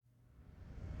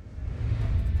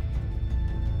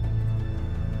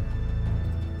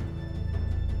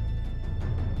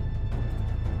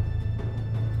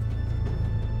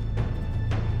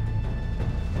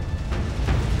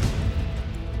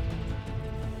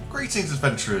Greetings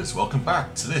adventurers, welcome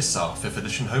back to this, our 5th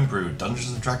edition homebrew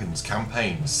Dungeons & Dragons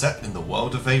campaign set in the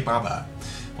world of Veibaba.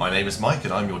 My name is Mike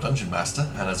and I'm your Dungeon Master,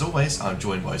 and as always I'm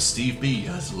joined by Steve B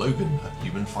as Logan, a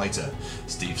human fighter,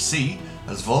 Steve C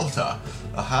as Volta,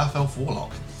 a half-elf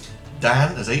warlock,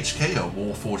 Dan as HK, a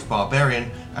warforged barbarian,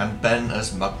 and Ben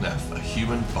as Mugnef, a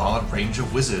human bard ranger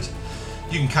wizard.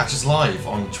 You can catch us live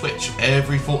on Twitch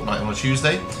every fortnight on a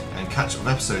Tuesday, and catch up with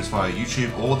episodes via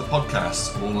YouTube or the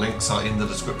podcast. All links are in the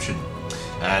description.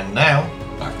 And now,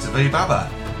 back to Veibaba.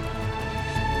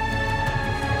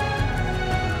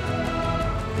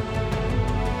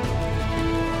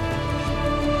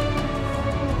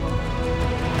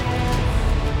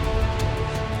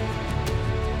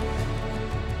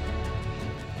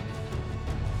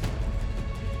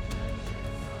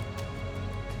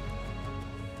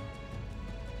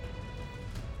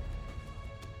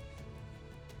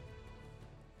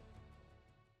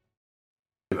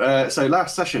 So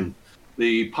last session,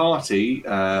 the party,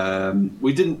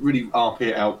 we didn't really RP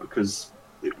it out because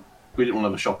we didn't want to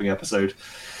have a shopping episode.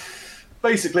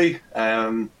 Basically,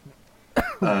 Logan,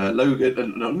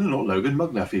 not Logan,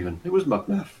 Mugnef even. It was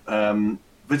Mugnef.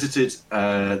 Visited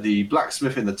the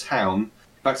blacksmith in the town.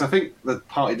 In fact, I think the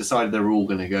party decided they were all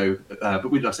going to go,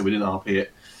 but like I said, we didn't RP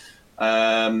it.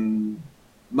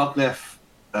 Mugnef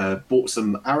bought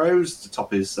some arrows to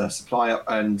top his supply up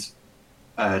and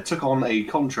took on a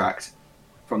contract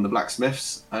from the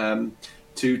blacksmiths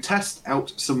to test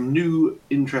out some new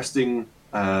interesting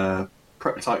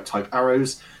prototype type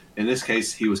arrows. In this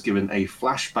case, he was given a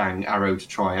flashbang arrow to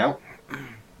try out,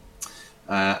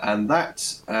 and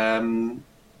that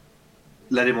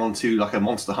led him on to like a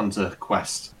monster hunter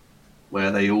quest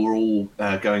where they were all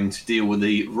going to deal with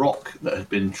the rock that had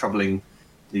been troubling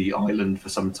the island for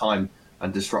some time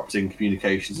and disrupting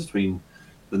communications between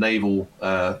the naval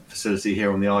facility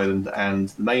here on the island and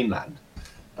the mainland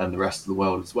and the rest of the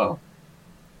world as well.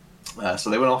 So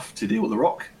they went off to deal with the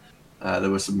rock. There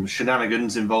were some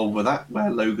shenanigans involved with that,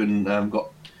 where Logan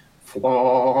got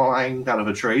flying out of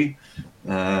a tree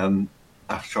after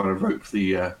trying to rope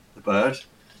the bird.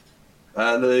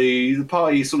 The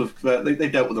party sort of they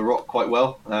dealt with the rock quite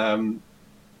well.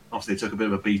 Obviously, they took a bit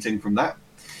of a beating from that,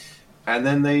 and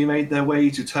then they made their way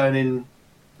to turn in.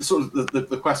 Sort of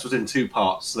the quest was in two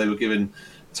parts. So they were given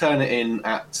turn it in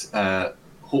at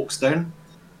Hawkstone,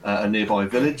 a nearby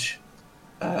village,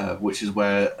 which is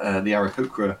where the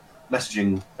Aarakocra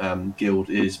messaging guild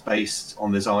is based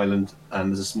on this island, and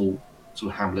there's a small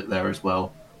sort of hamlet there as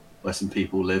well where some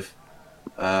people live.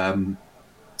 And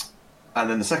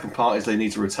then the second part is they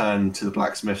need to return to the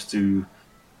blacksmiths to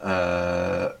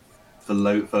for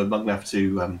Mugnef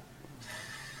to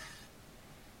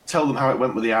tell them how it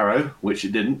went with the arrow, which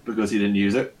it didn't because he didn't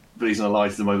use it, but he's going to lie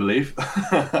to them, I believe.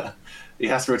 He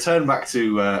has to return back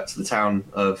to the town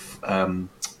of...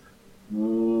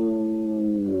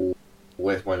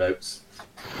 where's my notes?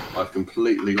 I've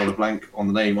completely got a blank on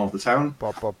the name of the town,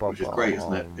 which is great,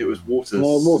 isn't it? It was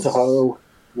Waterhole.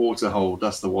 Waterhole,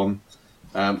 that's the one.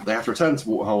 They have to return to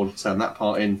Waterhole to turn that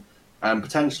part in and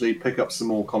potentially pick up some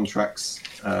more contracts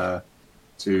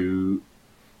to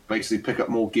basically pick up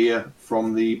more gear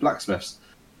from the blacksmiths.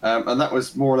 And that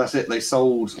was more or less it. They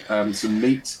sold some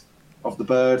meat of the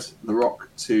bird, the rock,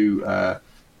 to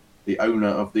the owner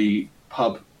of the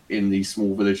pub in the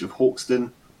small village of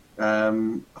Hawkston. I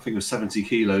think it was 70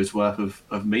 kilos worth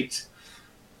of meat.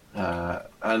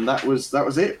 And that was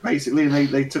it, basically. And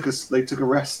they took a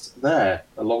rest there,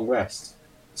 a long rest,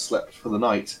 slept for the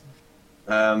night.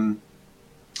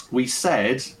 We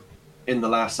said in the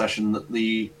last session that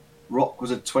the rock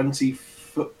was a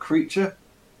 20-foot creature.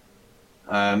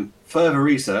 Further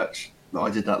research that I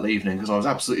did that evening, because I was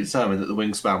absolutely determined that the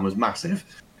wingspan was massive.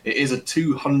 It is a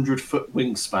 200-foot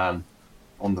wingspan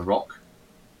on the rock,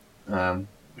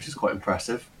 which is quite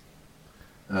impressive.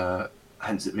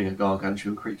 Hence it being a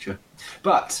gargantuan creature.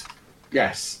 But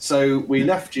yes, so we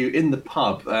left you in the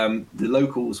pub. The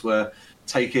locals were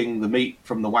taking the meat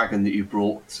from the wagon that you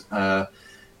brought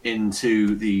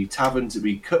into the tavern to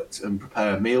be cooked and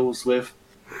prepare meals with.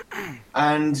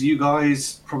 And you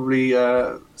guys probably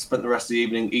spent the rest of the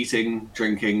evening eating,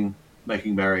 drinking,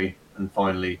 making merry, and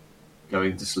finally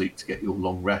going to sleep to get your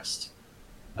long rest.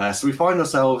 So we find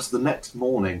ourselves the next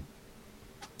morning.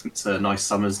 It's a nice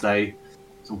summer's day.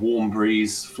 It's a warm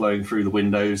breeze flowing through the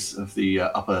windows of the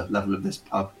upper level of this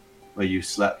pub where you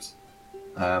slept.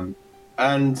 And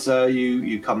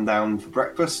you come down for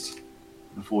breakfast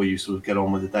before you sort of get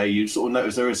on with the day. You sort of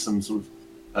notice there is some sort of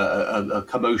a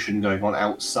commotion going on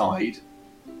outside.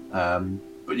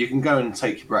 But you can go and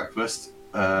take your breakfast.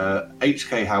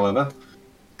 HK, however,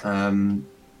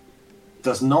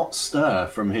 does not stir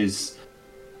from his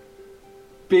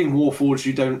being Warforged,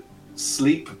 you don't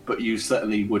sleep, but you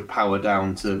certainly would power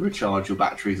down to recharge your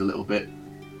batteries a little bit.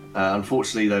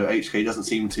 Unfortunately, though, HK doesn't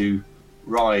seem to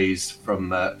rise from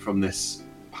this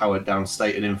powered down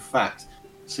state, and in fact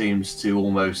seems to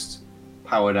almost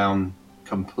power down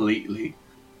completely.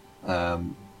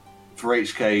 For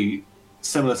HK,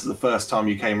 similar to the first time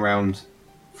you came around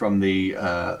from the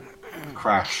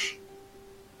crash,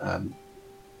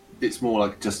 it's more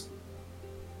like just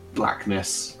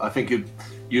blackness. I think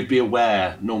you'd be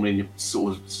aware, normally in your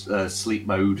sort of sleep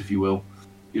mode, if you will,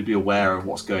 you'd be aware of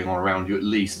what's going on around you at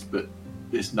least, but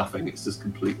it's nothing. It's just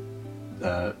complete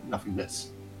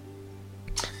nothingness.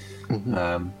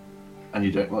 Mm-hmm. And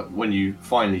you don't. When you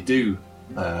finally do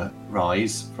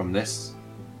rise from this,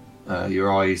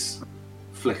 your eyes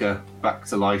flicker back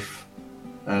to life,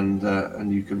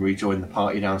 and you can rejoin the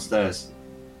party downstairs.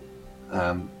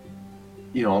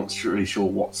 You aren't really sure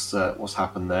what's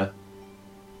happened there,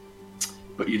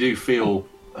 but you do feel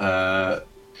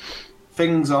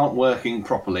things aren't working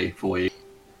properly for you.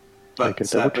 But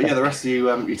yeah, the rest of you,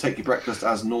 you take your breakfast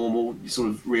as normal. You sort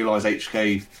of realise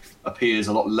HK appears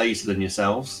a lot later than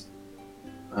yourselves.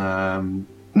 And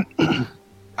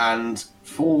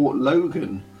for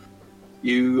Logan,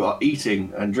 you are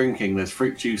eating and drinking. There's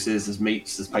fruit juices, there's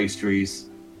meats, there's pastries.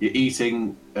 You're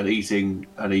eating and eating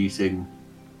and eating,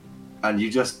 and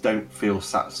you just don't feel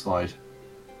satisfied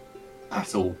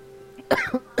at all.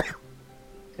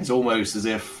 It's almost as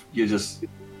if you're just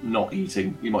not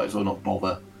eating. You might as well not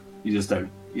bother. You just don't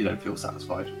feel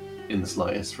satisfied in the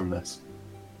slightest from this.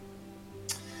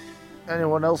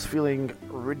 Anyone else feeling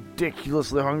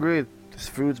ridiculously hungry? This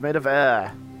food's made of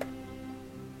air.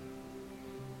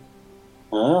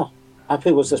 Oh,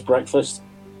 happy was this breakfast?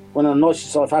 One of the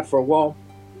nicest I've had for a while.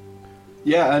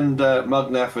 Yeah, and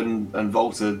Mugnef and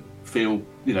Volta feel,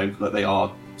 like they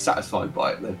are satisfied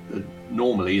by it. They're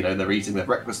normally, they're eating their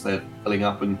breakfast, they're filling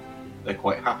up, and they're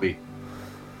quite happy.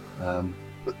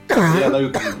 Yeah,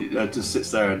 Logan just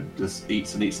sits there and just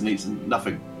eats and eats and eats and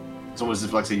nothing. It's almost as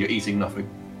if, like I say, you're eating nothing.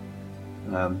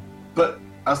 But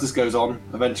as this goes on,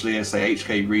 eventually, as I say,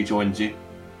 HK rejoins you,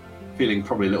 feeling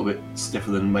probably a little bit stiffer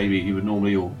than maybe he would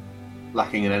normally, or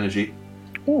lacking in energy.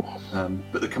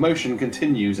 But the commotion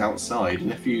continues outside,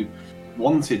 and if you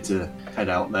wanted to head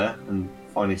out there and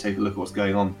finally take a look at what's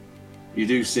going on, you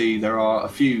do see there are a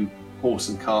few horse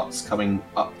and carts coming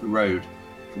up the road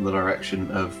from the direction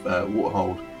of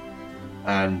Waterhold,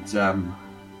 and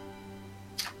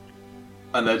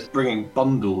they're bringing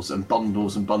bundles and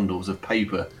bundles and bundles of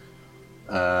paper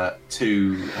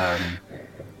to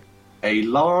a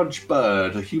large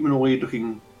bird, a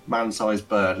humanoid-looking man-sized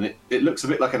bird, and it looks a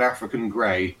bit like an African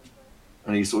grey,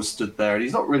 and he sort of stood there, and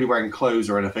he's not really wearing clothes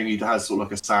or anything. He has sort of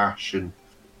like a sash and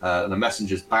a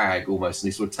messenger's bag almost, and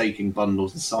he's sort of taking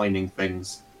bundles and signing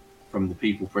things from the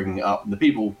people bringing it up. And the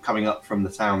people coming up from the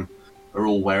town are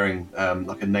all wearing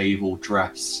like a naval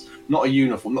dress, not a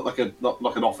uniform, not like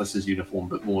an officer's uniform,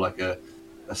 but more like a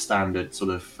standard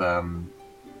sort of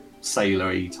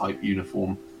sailor-y type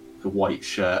uniform, like a white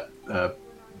shirt,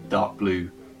 dark blue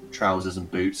trousers and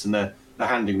boots, and they're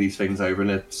handing these things over,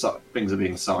 and things are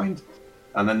being signed,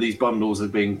 and then these bundles are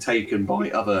being taken by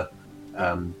other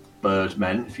bird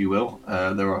men, if you will.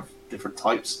 There are different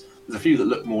types. There's a few that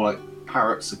look more like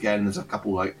parrots again. There's a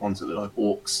couple like ones that look like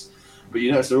hawks, but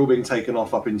you notice they're all being taken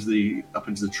off up into the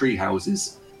tree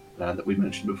houses that we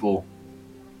mentioned before,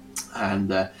 and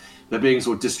they're being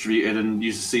sort of distributed, and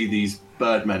you see these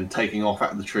birdmen taking off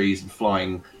out of the trees and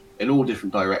flying in all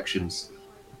different directions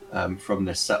from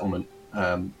this settlement.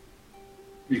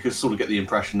 You can sort of get the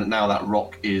impression that now that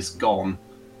rock is gone,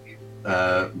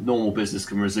 normal business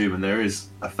can resume, and there is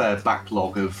a fair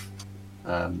backlog of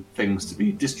things to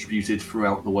be distributed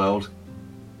throughout the world.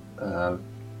 A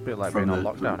bit like being on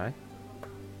lockdown, eh?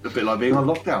 A bit like being on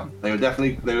lockdown.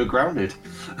 They were grounded.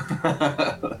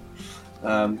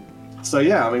 So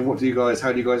yeah, I mean, how do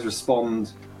you guys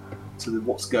respond to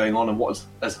what's going on and what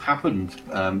has happened?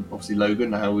 Obviously,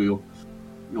 Logan, how your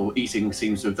eating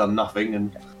seems to have done nothing,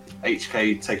 and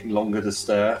HK taking longer to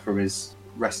stir from his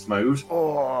rest mode.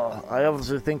 Oh, I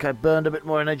obviously think I burned a bit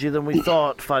more energy than we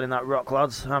thought finding that rock,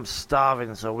 lads. I'm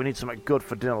starving, so we need something good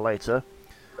for dinner later.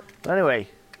 Anyway,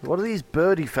 what are these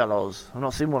birdie fellows? I've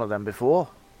not seen one of them before.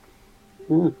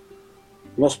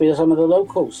 Must be some of the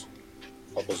locals,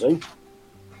 I presume.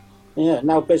 Yeah,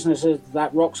 now that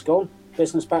rock's gone.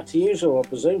 Business back to usual, I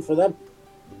presume, for them.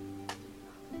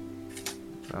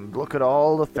 And look at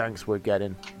all the thanks we're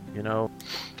getting,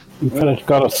 It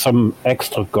got us some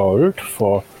extra gold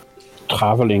for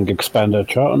traveling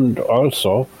expenditure, and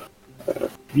also,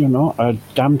 a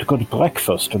damned good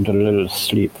breakfast and a little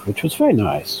sleep, which was very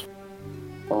nice.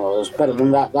 Oh, it's better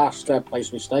than that last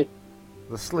place we stayed.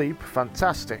 The sleep,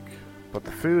 fantastic. But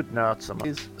the food, not so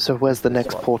much. So where's the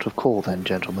next port of call then,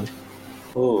 gentlemen?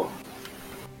 Oh.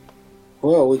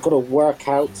 Well, we've got to work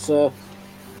out.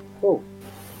 Oh,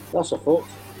 that's a thought.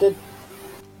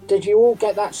 Did you all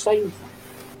get that same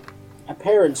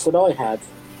appearance that I had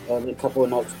a couple of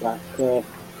nights back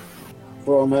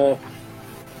from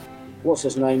what's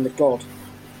his name, the god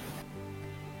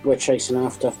we're chasing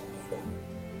after?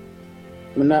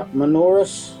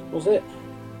 Manoris, was it?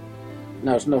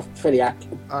 No, it's not Filiac.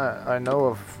 I know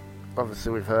of,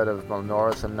 obviously we've heard of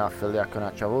Malnoris and Naphiliac on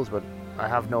our travels, but I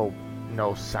have no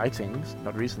sightings,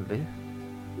 not recently.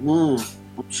 No,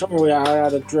 I'm sorry I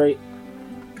had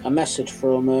a message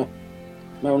from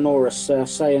Malnoris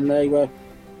saying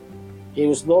he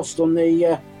was lost on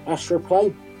the astral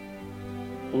plane.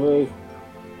 We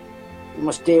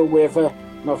must deal with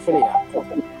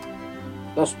Naphiliac.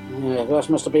 That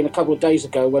must have been a couple of days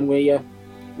ago when we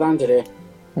landed here.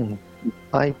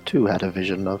 I too had a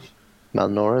vision of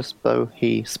Malnoris, though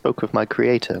he spoke of my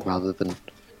creator rather than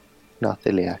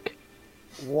Nathiliac.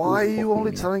 Why are you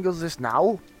only telling us this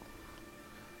now?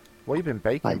 What have you been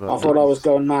baking? I I thought I was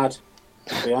going mad,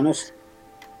 to be honest.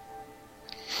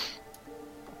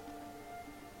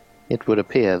 It would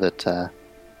appear that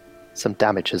some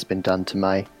damage has been done to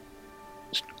my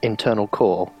internal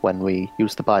core when we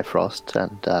used the Bifrost,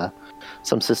 and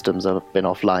some systems have been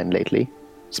offline lately.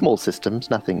 Small systems,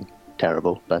 nothing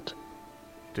terrible, but...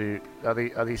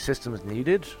 Are these systems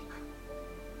needed?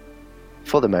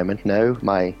 For the moment, no.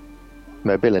 My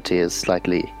mobility is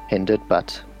slightly hindered,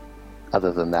 but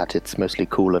other than that, it's mostly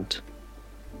coolant.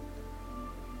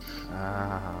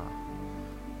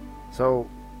 So,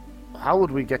 how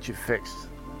would we get you fixed?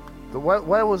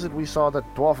 Where was it we saw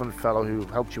that dwarven fellow who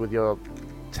helped you with your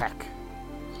tech?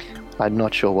 I'm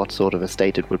not sure what sort of a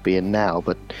state it would be in now,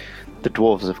 but the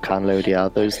dwarves of Carnlodia are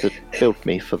those that built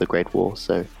me for the Great War,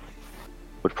 so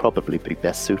would probably be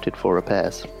best suited for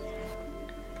repairs.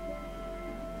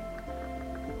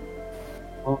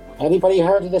 Anybody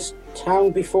heard of this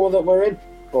town before that we're in?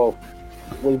 Well,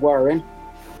 we were in.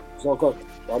 So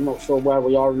I'm not sure where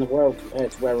we are in the world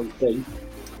compared to where we've been.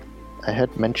 I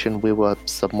had mentioned we were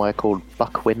somewhere called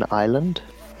Buckwin Island,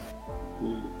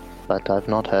 but I've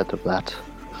not heard of that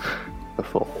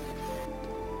before.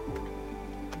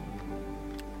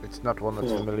 It's not one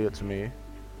that's familiar to me.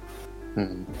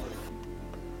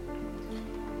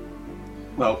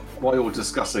 Well, while you're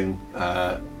discussing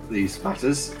these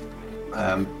matters,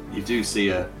 you do see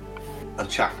a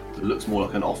chap that looks more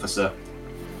like an officer.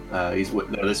 This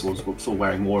one's sort of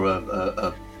wearing more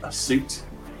of a suit,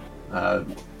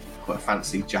 quite a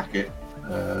fancy jacket.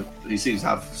 He seems to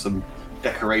have some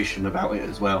decoration about it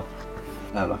as well,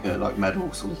 like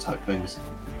medal sort of type things.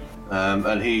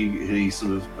 And he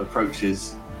sort of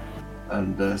approaches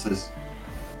and says,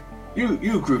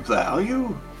 "You group there, are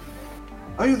you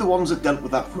the ones that dealt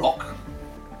with that rock?"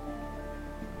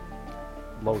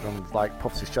 Logan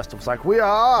puffs his chest up, like, "We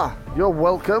are! You're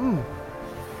welcome!"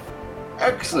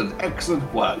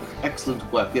 Excellent work.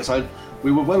 Yes,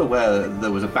 we were well aware that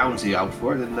there was a bounty out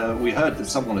for it, and we heard that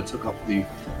someone had took up the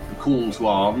call to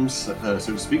arms, so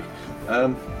to speak.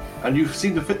 And you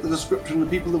seem to fit the description of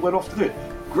the people that went off to do it.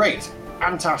 Great,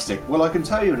 fantastic. Well, I can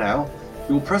tell you now,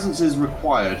 your presence is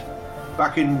required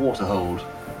back in Waterhold,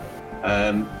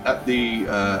 at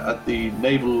the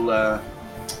naval,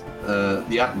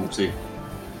 the Admiralty.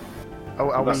 Oh,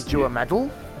 are we due a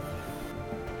medal?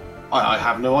 I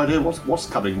have no idea what's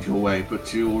coming your way,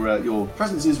 but your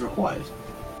presence is required.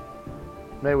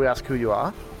 May we ask who you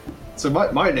are? So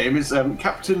my name is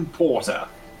Captain Porter,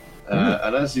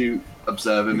 and as you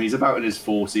observe him, he's about in his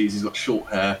 40s. He's got short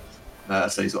hair,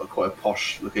 so he's got quite a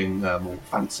posh-looking, more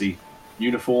fancy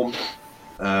uniform,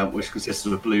 which consists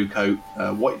of a blue coat,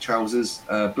 white trousers,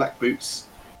 black boots,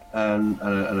 and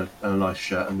a nice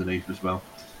shirt underneath as well.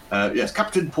 Yes,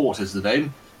 Captain Porter's the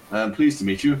name. Pleased to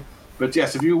meet you. But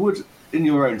yes, if you would, in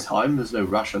your own time, there's no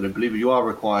rush, I don't believe, you are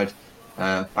required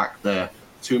back there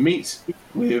to meet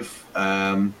with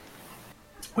Lord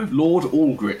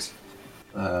Allgrit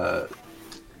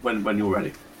when you're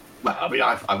ready. Well, I mean,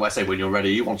 I say when you're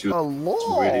ready, you want to... Oh,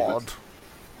 Lord! Really, but...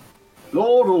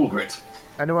 Lord Allgrit.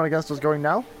 Anyone against us going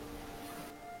now?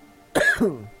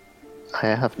 I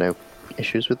have no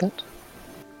issues with that.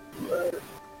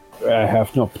 I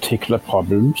have no particular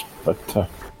problems, but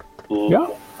yeah,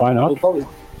 why not?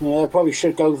 We probably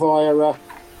should go via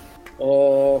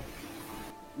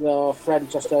our friend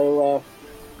just to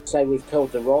say we've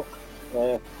killed the rock.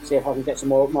 See if I can get some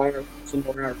more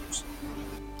arrows.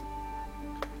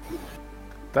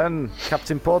 Then,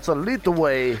 Captain Porter, lead the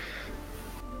way.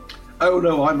 Oh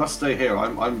no, I must stay here.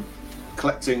 I'm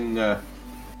collecting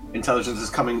intelligence that's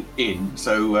coming in.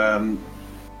 So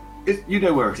you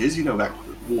know where it is. You know that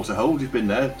waterhold. You've been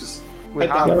there. Just We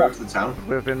head down the have. road to the town.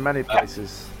 We've been many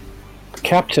places.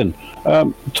 Captain,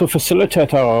 to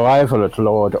facilitate our arrival at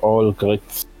Lord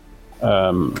Allgrit's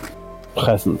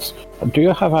presence, do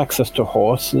you have access to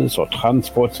horses or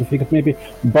transports? If you could maybe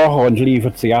borrow and leave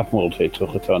at the Admiralty to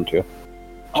return to you.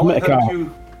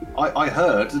 I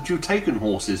heard that you've taken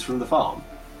horses from the farm.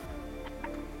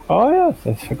 Oh yes,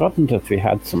 I've forgotten that we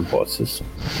had some horses.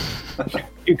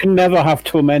 You can never have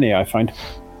too many, I find.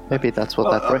 Maybe that's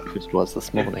what that breakfast was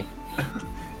this morning.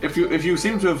 If you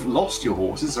seem to have lost your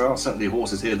horses, there are certainly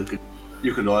horses here that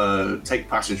you could take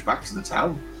passage back to the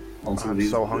town. On some of I'm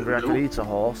these so hungry I could eat a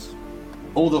horse.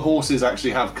 All the horses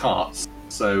actually have carts,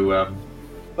 so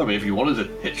I mean, if you wanted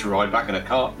to hitch a ride back in a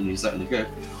cart, then you certainly could.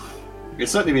 It'd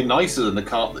certainly be nicer than the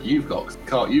cart that you've got. 'Cause the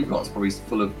cart you've got is probably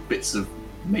full of bits of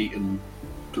meat and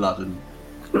blood and.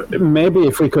 Maybe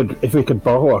if we could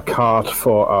borrow a cart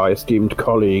for our esteemed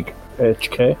colleague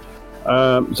HK,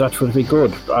 that would be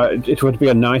good. It would be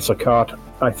a nicer cart,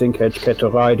 I think, HK to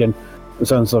ride in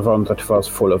than the one that was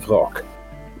full of rock.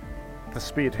 The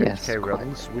speed Yes, HK quite.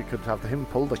 runs, we could have him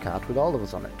pull the cart with all of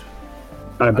us on it.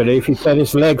 I believe he said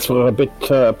his legs were a bit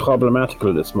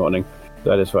problematical this morning.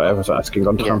 That is why I was asking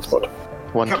on Yes. transport.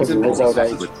 One Captain can Old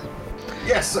age.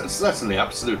 Yes, certainly,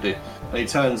 absolutely. And he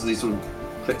turns and he sort of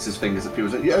clicks his fingers at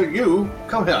people. You,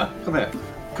 come here.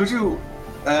 Could you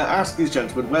ask these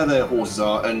gentlemen where their horses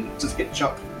are and just hitch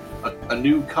up a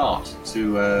new cart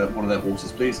to one of their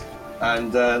horses, please?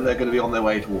 And they're going to be on their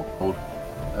way to Waterhold.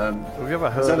 Have you ever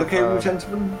heard Is that of, okay with you,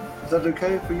 gentlemen? Is that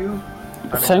okay for you?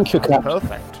 Thank you, that's Captain.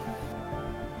 Perfect.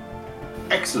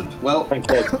 Excellent. Well, Thank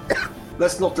you.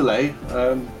 let's not delay.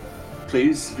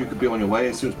 Please, if you could be on your way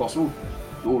as soon as possible.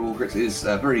 Lord Allgrit is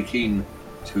very keen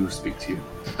to speak to you.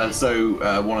 And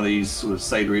so one of these sort of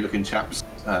savoury-looking chaps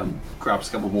grabs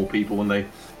a couple more people when they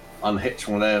unhitch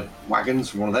one of their wagons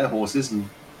from one of their horses, and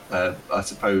I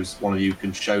suppose one of you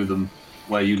can show them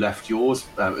where you left yours.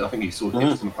 I think he sort of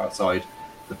hitched them up outside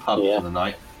the pub Yeah. for the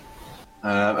night.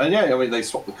 And yeah, I mean, they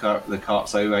swap the cart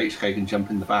so HK can jump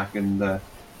in the back and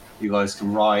you guys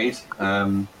can ride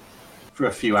for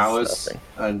a few hours Lovely.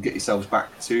 and get yourselves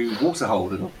back to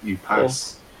Waterhold, and you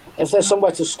pass. If there's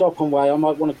somewhere to stop on way, I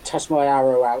might want to test my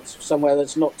arrow out somewhere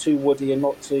that's not too woody and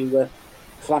not too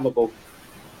flammable.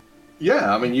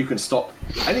 Yeah, I mean, you can stop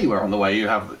anywhere on the way. You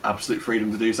have absolute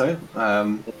freedom to do so.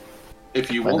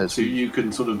 If you When want there's- to, you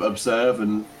can sort of observe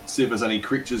and see if there's any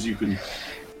creatures you can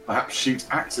perhaps shoot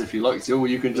at if you like to, or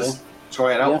you can just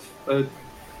try it out.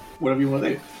 Whatever you want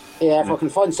to do. Yeah, if I can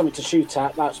find something to shoot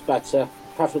at, that's better.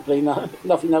 Preferably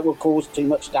nothing that will cause too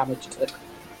much damage to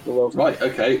the world. Right,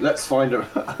 okay, let's find a...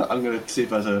 I'm going to see if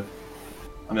there's a...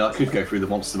 I mean, I could go through the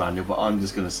monster manual, but I'm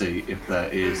just going to see if there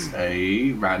is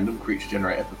a random creature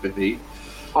generator for 50.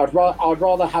 I'd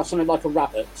rather have something like a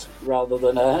rabbit rather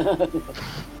than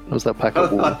Was that pack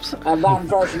of wolves? a land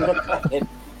version of a dragon.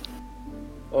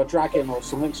 Or a dragon or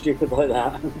something stupid like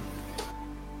that.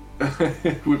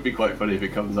 It would be quite funny if it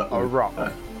comes up A with rock.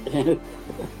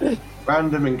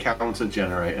 random encounter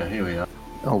generator. Here we are.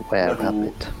 Oh, where Level-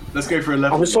 rabbit? Let's go for a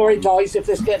level. I'm sorry, guys, if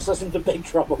this gets us into big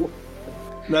trouble.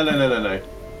 No.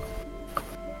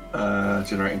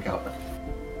 Generate encounter.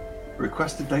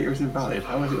 Requested data is invalid.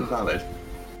 How is it invalid?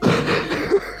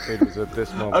 It was at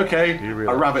this moment. Okay, you a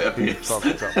realise rabbit you appears.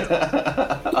 fucked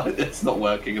up. It's not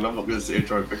working, and I'm not going to sit here and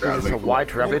try and figure out. It's how to a make it white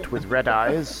work. rabbit with red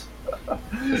eyes.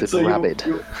 Is it So a you're- rabbit?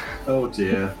 you're- Oh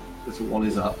dear, this one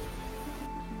is up.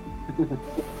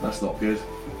 That's not good.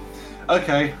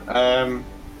 Okay,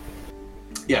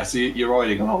 yeah, so you're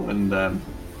riding along, and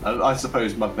I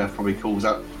suppose Mugnev probably calls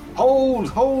out,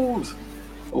 "Hold!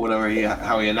 Or whatever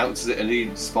how he announces it, and he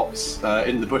spots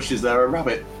in the bushes there a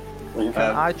rabbit.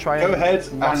 I try Go and ahead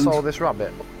lasso and- this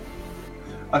rabbit.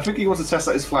 I think he wants to test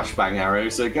out his flashbang arrow,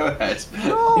 so go ahead.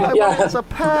 No, I Yeah. want it as a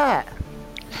pet.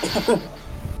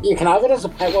 You can have it as a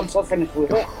pet once I've finished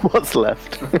with it. What's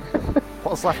left?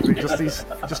 What's left of it?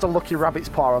 Just a lucky rabbit's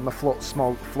paw on the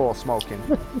floor smoking.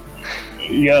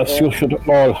 Yes, you should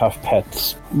all have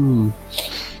pets. I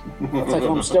think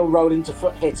I'm still rolling to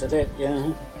foot hit at it,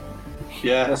 yeah.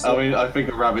 Yeah, That's I it. mean, I think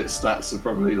a rabbit's stats are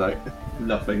probably like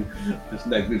nothing, just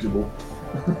negligible.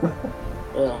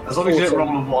 As long as you don't roll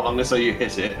a 1, I'm going to say you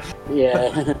hit it.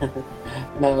 Yeah.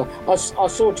 No, I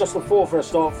saw just the 4 for a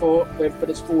start for with, but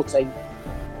it's 14.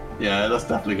 Yeah, that's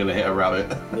definitely going to hit a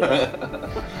rabbit.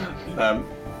 Yeah.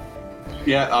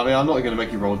 Yeah, I mean, I'm not going to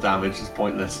make you roll damage; it's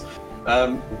pointless.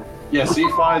 Yeah, so you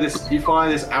fire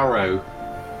this arrow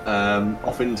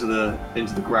off into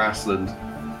the grassland,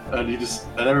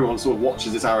 and everyone sort of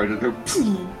watches this arrow just go,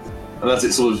 and as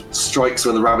it sort of strikes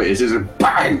where the rabbit is, it's a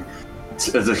bang.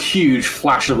 There's a huge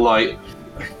flash of light,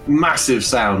 massive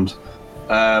sound,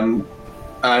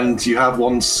 and you have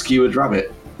one skewered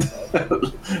rabbit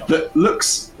that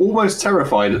looks almost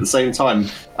terrified at the same time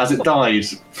as it died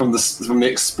from the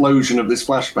explosion of this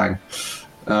flashbang.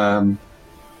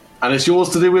 And it's yours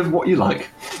to do with what you like.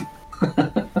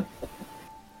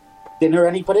 Dinner,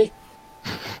 anybody?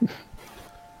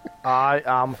 I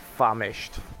am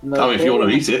famished. No, If you want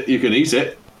to eat it, you can eat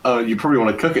it. You probably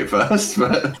want to cook it first,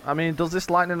 but I mean, does this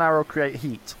lightning arrow create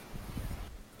heat?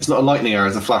 it's not a lightning arrow,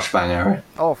 it's a flashbang arrow.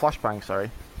 Oh, flashbang,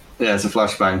 sorry. Yeah, it's a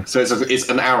flashbang. So it's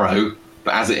an arrow,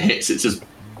 but as it hits, it just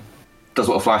does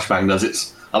what a flashbang does.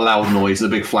 It's a loud noise, a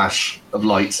big flash of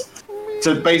light.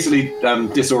 So basically,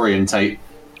 disorientate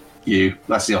you.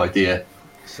 That's the idea.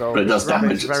 So But it does this rabbit's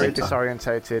damage at the very same time.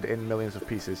 disorientated in millions of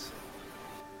pieces.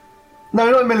 No,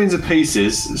 not in millions of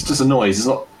pieces. It's just a noise.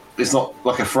 It's not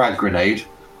like a frag grenade.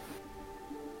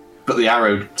 But the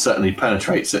arrow certainly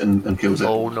penetrates it and kills it.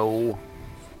 Oh no.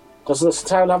 Does this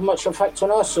town have much effect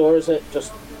on us, or is it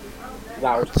just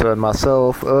loud? Turn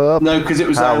myself up. No, because it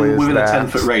was How is within a that?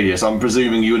 10-foot radius. I'm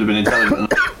presuming you would have been intelligent enough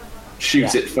to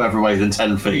shoot Yeah. it further away than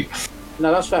 10 feet.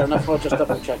 No, that's fair enough. I was just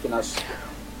double checking us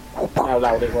how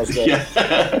loud it was there.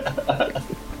 Yeah.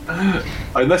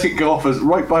 I let it go off as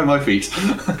right by my feet.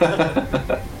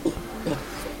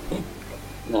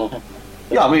 No.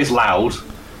 Yeah, I mean, it's loud,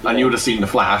 and you would have seen the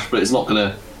flash, but it's not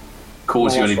going to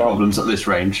cause No, you any that's fine. problems at this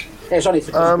range. It's only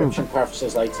for description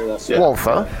purposes later. That's Yeah.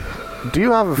 Walther, do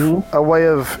you have a way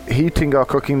of heating or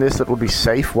cooking this that would be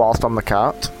safe whilst on the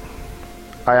cart?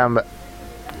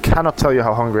 Cannot tell you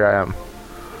how hungry I am.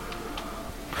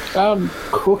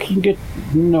 Cooking it,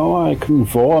 no, I can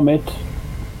warm it,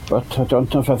 but I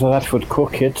don't know whether that would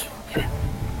cook it.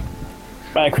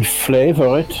 I could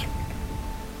flavor it,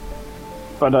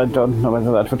 but I don't know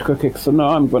whether that would cook it. So no,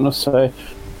 I'm going to say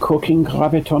cooking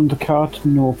rabbit on the cart,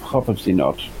 no, probably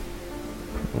not.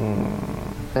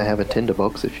 I have a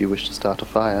tinderbox if you wish to start a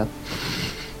fire.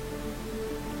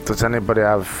 Does anybody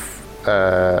have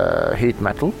heat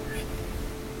metal?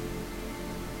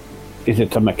 Is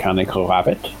it a mechanical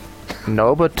rabbit?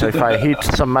 No, but if I heat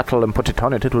some metal and put it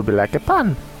on it, it will be like a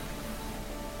pan.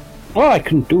 Well, I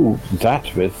can do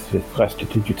that with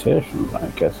prestidigitation. I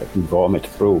guess I can warm it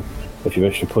through. If you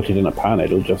wish to put it in a pan,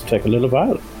 it'll just take a little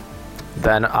while.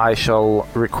 Then I shall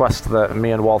request that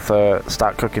me and Walther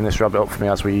start cooking this rabbit up for me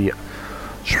as we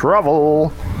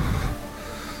travel.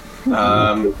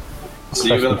 So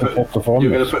you're going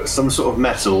to put some sort of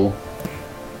metal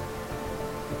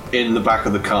in the back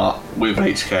of the cart with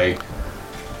HK.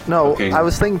 No, Okay. I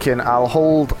was thinking I'll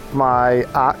hold my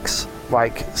axe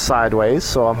like sideways,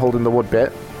 so I'm holding the wood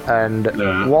bit, and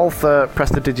Yeah. Walther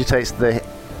prestidigitates the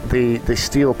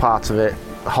steel part of it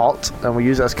hot, and we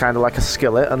use it as kind of like a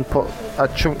skillet and put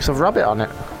chunks of rabbit on it.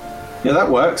 Yeah, that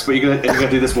works, but you're going to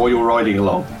do this while you're riding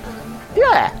along.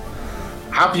 Yeah,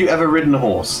 Have you ever ridden a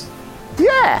horse?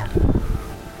 yeah.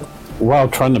 While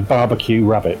trying to barbecue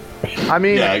rabbit. I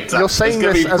mean, Yeah, exactly. you're It's saying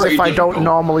gonna this be as pretty if I don't difficult.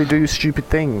 normally do stupid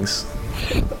things.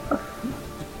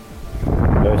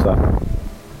 There's that.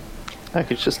 I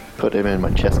could just put him in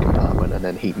my chest compartment and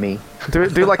then heat me Do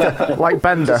like a like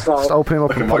Bender, Just like- just open him up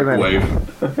Like a and put him in.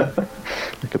 microwave.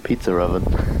 like a pizza oven.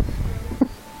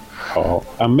 Oh,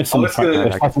 I'm missing Oh, the it's fact gonna-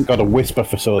 that it hasn't got a whisper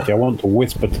facility. I want to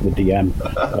whisper to the DM.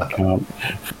 I can't.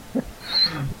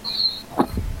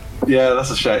 Yeah,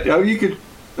 that's a shame. Oh, you could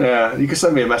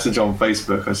send me a message on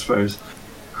Facebook, I suppose.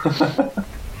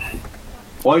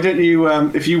 Why don't you,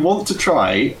 if you want to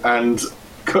try and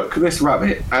cook this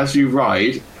rabbit as you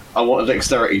ride, I want a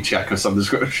dexterity check of some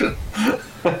description.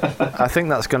 I think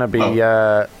that's going to be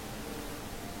Oh.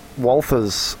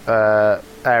 Walther's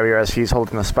area as he's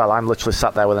holding the spell. I'm literally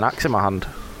sat there with an axe in my hand.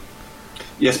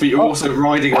 Yes, but you're also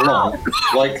riding along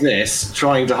like this,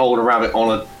 trying to hold a rabbit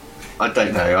on a. I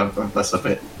don't know. That's a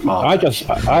bit. I just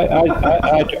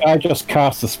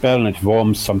cast a spell and it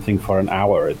warms something for an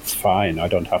hour. It's fine. I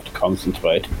don't have to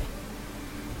concentrate.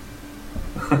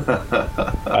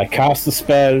 I cast the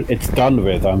spell. It's done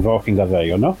with. I'm walking away.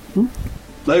 You know.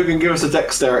 Logan, give us a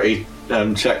dexterity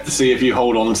check to see if you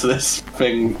hold on to this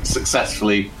thing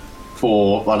successfully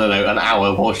for, I don't know, an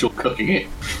hour whilst you're cooking it.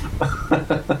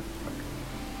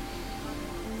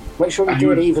 Make sure you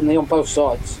do it evenly on both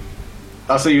sides.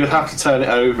 So you'd have to turn it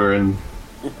over and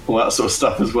all that sort of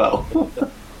stuff as well.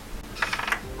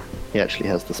 He actually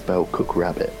has the spell Cook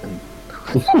Rabbit. And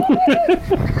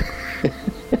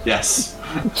Yes.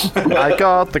 I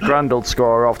got the grand old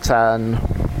score of 10.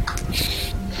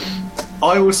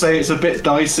 I will say it's a bit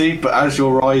dicey, but as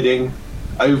you're riding,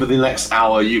 over the next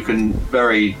hour, you can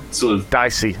very sort of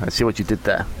Dicey. I see what you did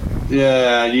there.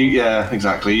 yeah,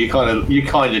 exactly. You kind of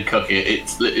cook it.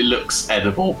 It looks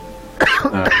edible.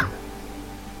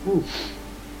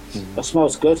 That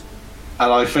smells good.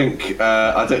 And I think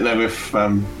I don't know if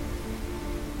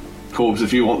Corbs,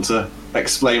 if you want to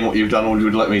explain what you've done, or you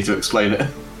would like me to explain it.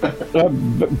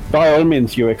 By all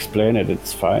means, you explain it.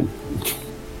 It's fine.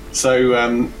 So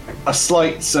a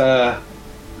slight,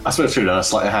 I suppose we've done a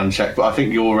slight hand check, but I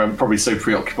think you're probably so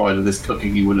preoccupied with this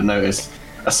cooking you wouldn't notice.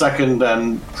 A second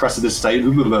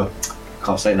prestidigitation.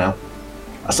 Can't say it now.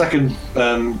 A second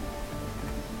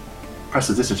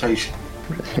prestidigitation.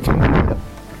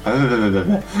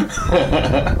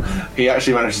 He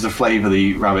actually manages to flavour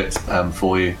the rabbit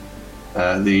for you.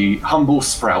 The humble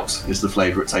sprout is the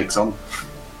flavour it takes on.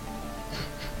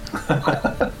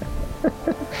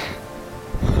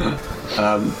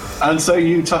 And so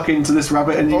you tuck into this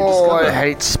rabbit and you discover I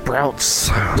hate sprouts.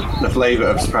 the flavour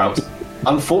of sprout.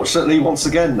 Unfortunately, once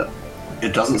again,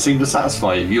 it doesn't seem to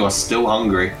satisfy you. You are still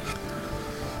hungry.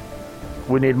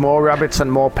 We need more rabbits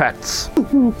and more pets.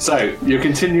 So you're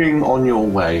continuing on your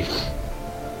way,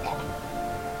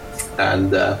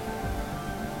 and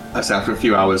that's after a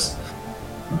few hours.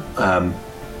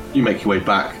 You make your way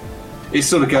back. It's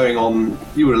sort of going on.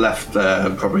 You would have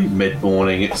left probably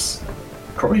mid-morning. It's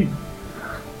probably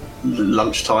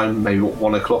lunchtime, maybe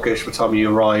 1 o'clock-ish by the time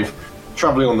you arrive.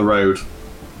 Travelling on the road,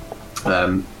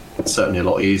 it's certainly a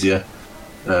lot easier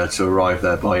to arrive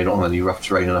there by not on any rough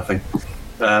terrain or nothing.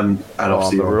 And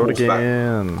obviously on the road horseback.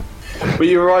 again. But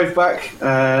you arrive back,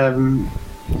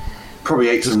 probably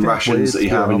ate some rations that you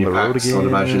have in your packs, I would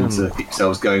imagine, to keep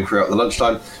yourselves going throughout the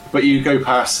lunchtime. But you go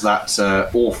past that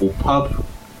awful pub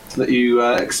that you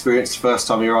experienced the first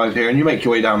time you arrived here, and you make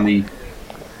your way down the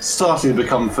starting to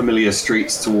become familiar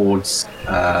streets towards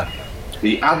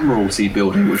the Admiralty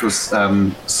building, which was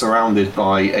surrounded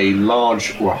by a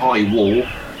large or high wall.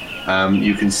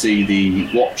 You can see the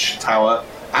watch tower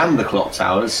and the clock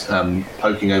towers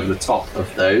poking over the top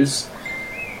of those.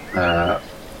 Let's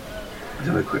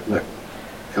have a quick look.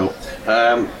 Cool.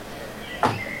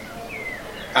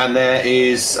 And there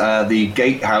is the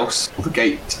gatehouse, or the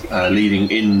gate leading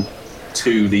in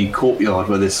to the courtyard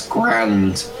where this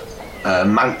grand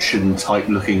mansion-type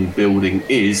looking building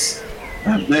is.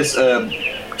 There's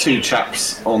two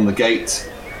chaps on the gate.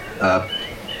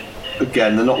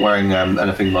 Again, they're not wearing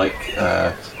anything like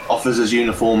officers'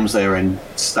 uniforms. They're in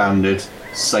standard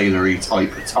sailory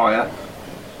type attire,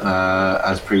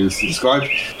 as previously described.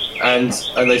 And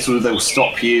they'll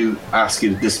stop you, ask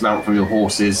you to dismount from your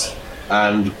horses.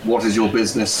 And what is your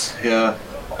business here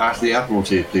at the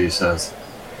Admiralty, please, sirs?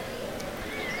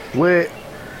 We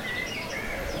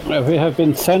have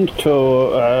been sent to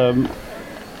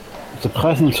the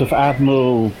presence of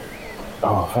Admiral.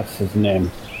 Oh, what's his name?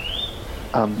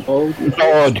 Lord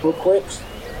Quicks.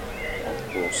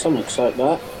 Or something like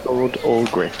that. Lord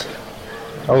Allgrit.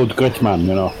 Old Gritman,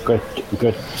 you know,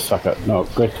 good sucker. No,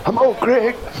 good. Hello,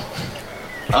 Greg.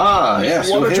 Ah, yes.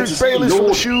 What we're did here you to say, see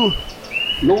little shoe?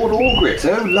 Lord Allgrit.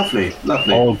 Oh, lovely,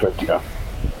 lovely. Allgrit, yeah.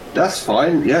 That's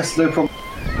fine. Yes, no problem.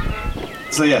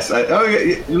 So yes,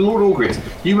 Lord Allgrit.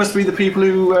 You must be the people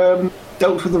who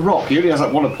dealt with the Rock. He only has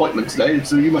like one appointment today,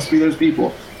 so you must be those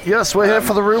people. Yes, we're here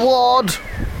for the reward.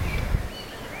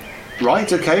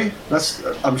 Right. Okay. That's.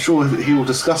 I'm sure he will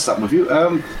discuss that with you.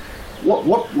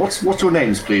 What's your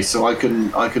names, please, so I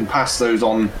can pass those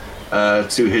on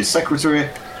to his secretary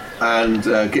and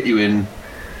get you in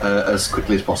as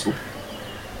quickly as possible.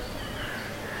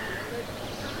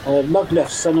 Muglef,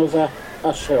 son of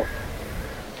Ashel.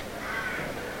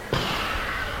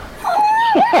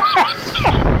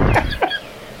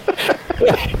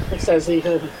 It says he.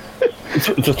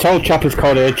 The tall chap is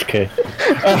called HK.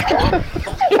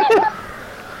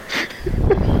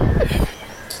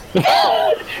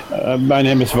 My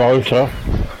name is Walter.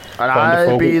 And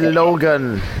I'll be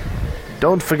Logan.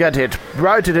 Don't forget it.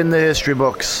 Write it in the history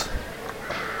books.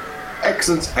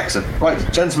 Excellent, excellent.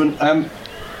 Right, gentlemen.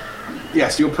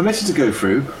 Yes, you're permitted to go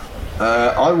through.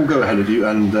 I will go ahead of you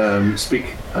and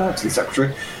speak to the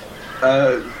secretary.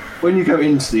 When you go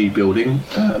into the building,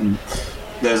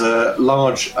 there's a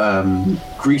large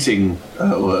greeting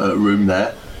room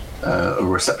there, a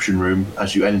reception room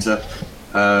as you enter.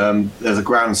 There's a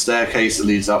grand staircase that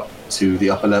leads up to the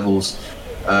upper levels.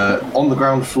 On the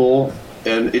ground floor,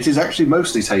 it is actually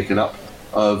mostly taken up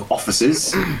of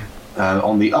offices.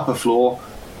 On the upper floor,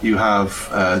 you have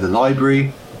the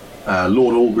library,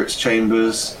 Lord Allgrit's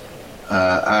chambers,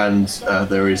 and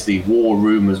there is the war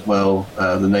room as well,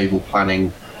 the naval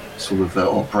planning sort of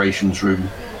operations room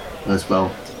as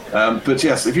well. But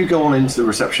yes, if you go on into the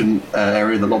reception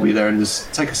area, the lobby there, and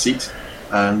just take a seat,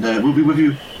 and we'll be with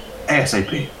you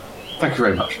ASAP. Thank you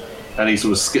very much. And he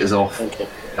sort of skitters off. Thank you.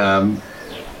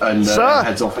 And Sir,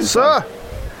 heads off. sir,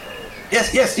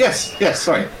 Yes.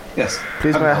 Sorry. Yes.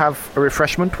 please may I have a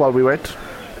refreshment while we wait?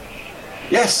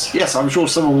 Yes. I'm sure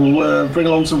someone will bring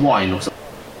along some wine or something.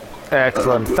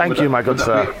 Excellent. Thank you, my good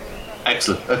sir.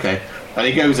 Excellent. Okay. And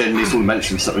he goes in and he sort of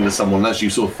mentions something to someone as you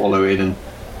sort of follow in, and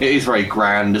it is very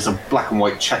grand. There's a black and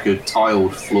white checkered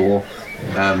tiled floor,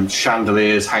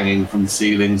 chandeliers hanging from the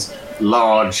ceilings,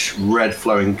 large red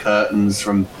flowing curtains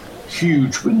from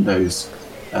huge windows,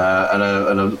 and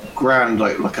a grand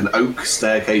like an oak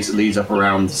staircase that leads up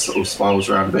around, sort of spirals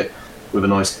around a bit, with a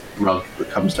nice rug that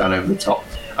comes down over the top.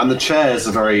 And the chairs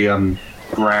are very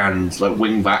grand, like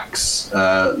wingbacks,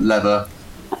 leather.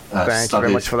 Thank you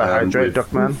very much for that hydrate,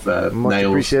 Duckman. Much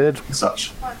nails appreciated. and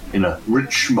such, in a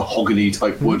rich mahogany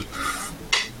type wood.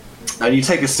 And you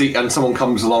take a seat, and someone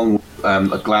comes along with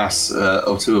a glass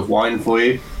or two of wine for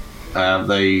you.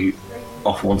 They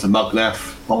offer one to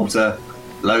Mugnef, Walter,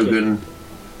 Logan.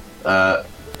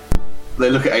 They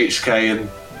look at HK and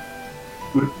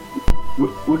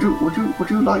would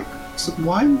you like some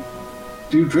wine?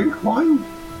 Do you drink wine?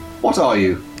 What are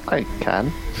you? I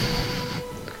can.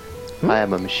 I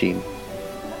am a machine.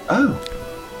 Oh,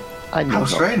 I know how not.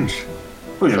 strange.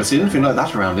 We've never seen anything like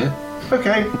that around here.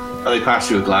 Okay. And they pass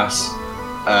you a glass.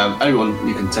 Anyone,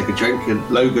 you can take a drink. And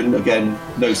Logan, again,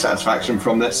 no satisfaction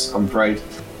from this, I'm afraid.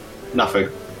 Nothing.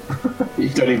 You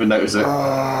don't even notice it.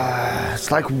 It's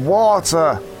like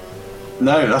water.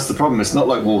 No, that's the problem. It's not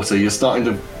like water. You're starting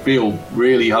to feel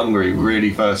really hungry, really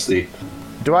thirsty.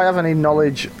 Do I have any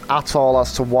knowledge at all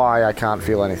as to why I can't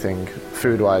feel anything,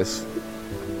 food-wise?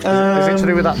 Is it to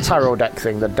do with that tarot deck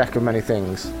thing, the deck of many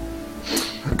things?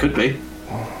 Could be.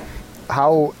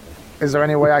 How... Is there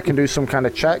any way I can do some kind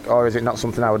of check, or is it not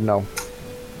something I would know?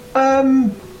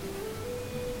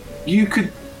 You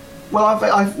could. Well,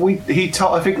 I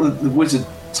think the wizard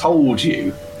told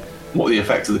you what the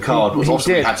effect of the card was. He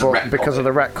Also, did, had to but retcon because it. of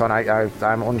the retcon,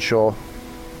 I'm unsure.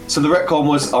 So the retcon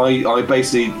was, I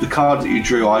basically, the card that you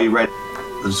drew, I read,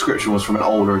 the description was from an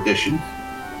older edition.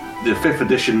 The 5th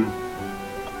edition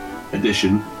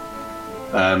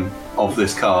of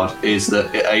this card is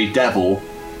that a devil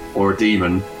or a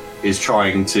demon is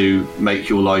trying to make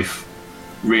your life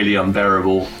really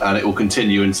unbearable, and it will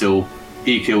continue until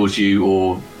he kills you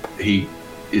or he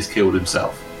is killed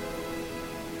himself.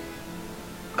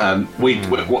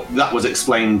 That was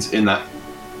explained in that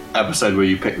episode where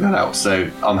you picked that out, so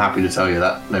I'm happy to tell you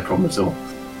that, no problem at all.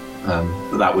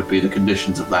 But that would be the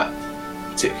conditions of that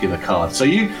particular card. So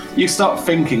you start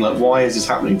thinking, like, why is this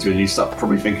happening to you? And you start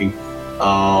probably thinking,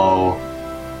 oh,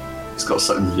 it's got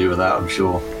something to do with that, I'm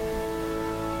sure.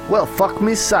 Well, fuck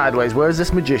me sideways. Where's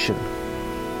this magician?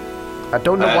 I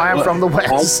don't know why I'm from the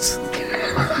West.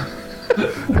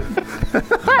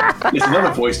 It's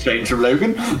another voice change from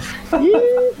Logan.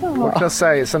 What can I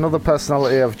say? It's another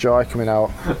personality of Joy coming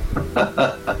out.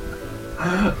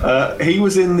 He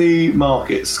was in the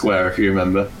market square, if you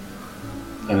remember.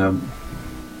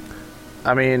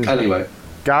 I mean, Anyway,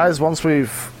 guys, once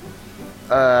we've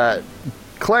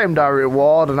claimed our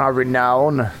reward and our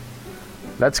renown,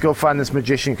 let's go find this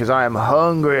magician, because I am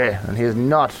hungry, and he is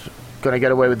not going to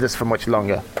get away with this for much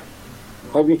longer.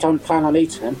 Hope you don't plan on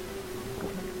eating him.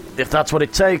 If that's what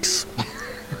it takes.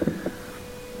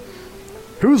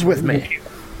 Who's with me?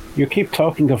 You keep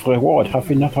talking of reward. Have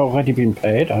we not already been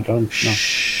paid? I don't know.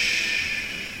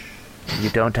 You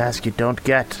don't ask, you don't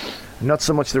get. Not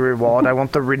so much the reward, I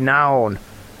want the renown.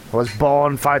 I was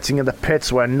born fighting in the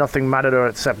pits where nothing mattered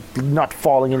except not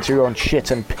falling into your own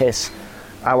shit and piss.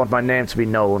 I want my name to be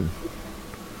known.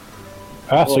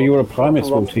 Ah, so you were a primary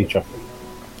school teacher.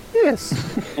 Yes.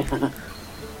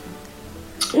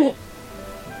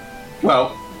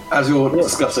 well, as you're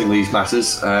discussing these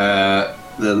matters,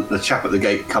 the chap at the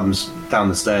gate comes down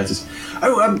the stairs. Is,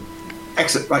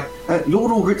 excellent. Right,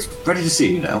 Lord Aldrich's ready to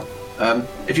see you now.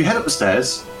 If you head up the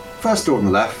stairs, first door on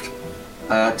the left,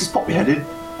 just pop your head in,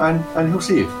 and he'll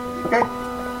see you. Okay?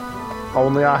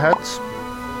 Only our heads?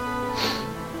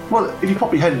 Well, if you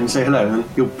pop your head in and say hello, then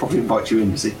he'll probably invite you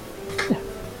in. You see?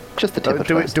 Just the tip at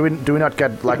Do first. we not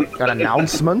get, like, an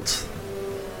announcement?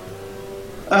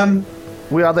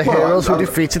 We are the well, heroes who I'm-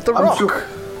 defeated the I'm Rock. sure-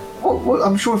 well,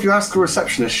 I'm sure if you ask the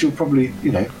receptionist, she'll probably,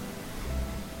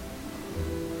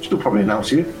 she'll probably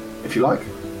announce you, if you like.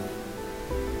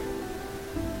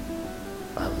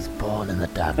 I was born in the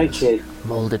Thank darkness, you.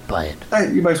 molded by it.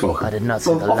 Hey, you're most welcome. I did not see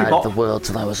Well, the pop your light pop. of the world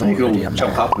till I was And you already a can all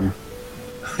jump man. up and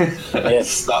Yes.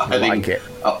 start I heading like it.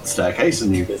 up the staircase,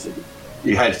 and you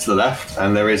head to the left,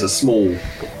 and there is a small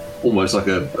almost like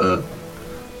a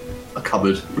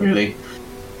cupboard, really,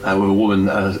 with a woman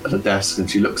at a desk, and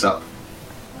she looks up.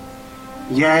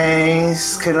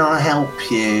 Yes, can I help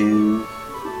you?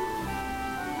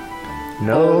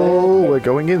 No, we're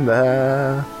going in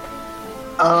there.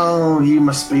 Oh, you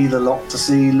must be the lot to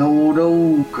see Lord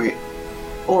Allgrit.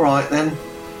 All right then.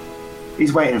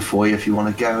 He's waiting for you if you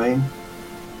want to go in.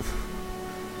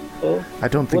 I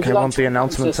don't think I want the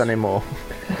announcements anymore.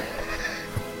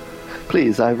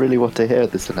 Please, I really want to hear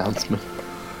this announcement.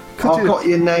 I've got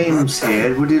your names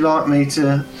here. Would you like me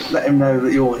to let him know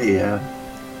that you're here?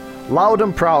 Loud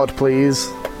and proud, please.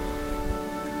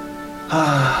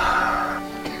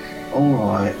 All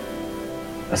right.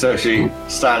 So she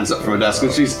stands up from her desk,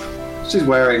 and she's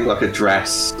wearing like a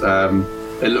dress.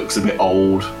 It looks a bit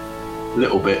old, a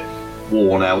little bit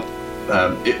worn out.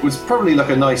 It was probably like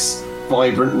a nice,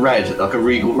 vibrant red, like a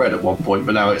regal red at one point,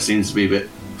 but now it seems to be a bit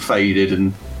faded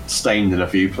and stained in a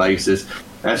few places.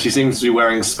 And she seems to be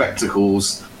wearing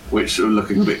spectacles, which are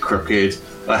looking a bit crooked.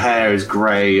 Her hair is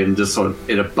grey and just sort of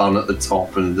in a bun at the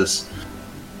top, and just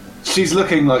she's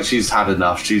looking like she's had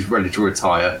enough. She's ready to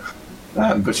retire,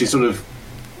 but she sort of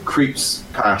creeps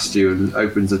past you and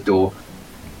opens the door.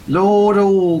 Lord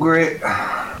Allgrit,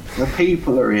 the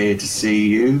people are here to see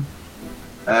you.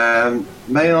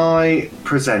 May I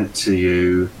present to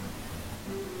you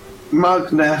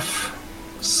Mugnef,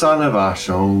 son of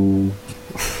Ashol.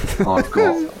 I've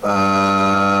got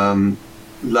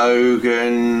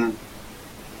Logan,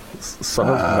 Son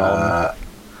of None.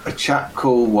 a chap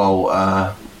called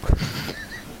Walter,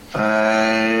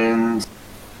 and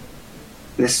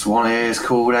this one here is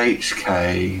called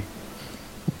HK.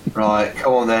 Right,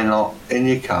 come on then, lot, in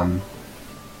you come.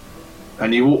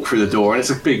 And you walk through the door, and it's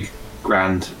a big,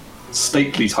 grand,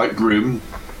 stately type room.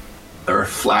 There are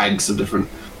flags of different,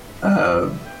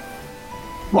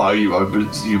 well,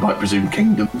 you might presume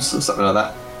kingdoms or something like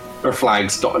that. There are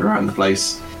flags dotted around the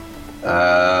place.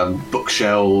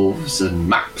 Bookshelves and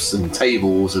maps and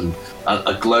tables and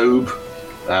a globe.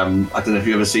 I don't know if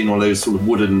you've ever seen one of those sort of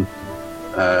wooden,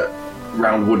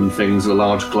 round wooden things with a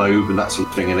large globe and that sort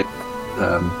of thing in it.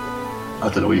 I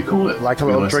don't know what you call it. Like a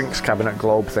little drinks cabinet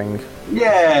globe thing.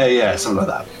 Yeah, something like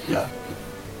that. Yeah.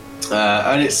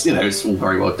 And it's it's all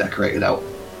very well decorated out.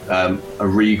 A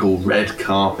regal red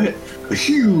carpet, a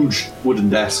huge wooden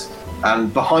desk,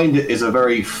 and behind it is a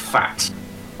very fat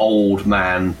old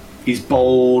man. He's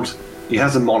bald, he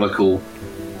has a monocle,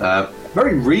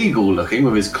 very regal looking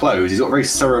with his clothes. He's got very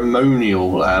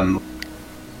ceremonial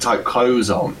type clothes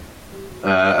on,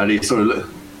 and he sort of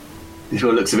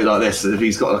looks a bit like this. If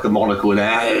he's got like a monocle and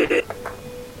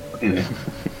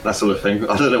that sort of thing.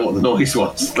 I don't know what the noise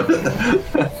was. Gout,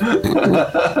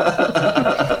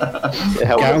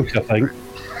 I think.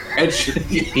 Ed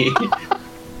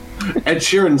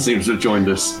Sheeran seems to have joined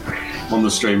us on the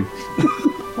stream.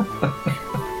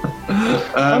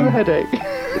 I have a headache.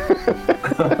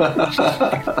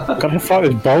 Got to fight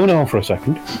with Bono for a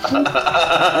second.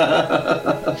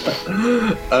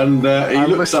 And I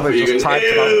he looks up at you and just goes, typed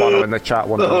about Bono in the chat,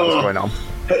 wondering what's going on.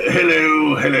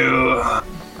 Hello.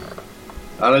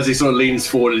 And as he sort of leans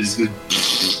forward, he just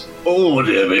goes, oh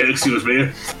dear me, excuse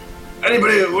me.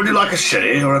 Anybody, would you like a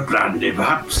sherry or a brandy,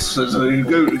 perhaps? So you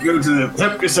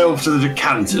help yourself to the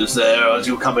decanters there as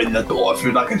you come in the door if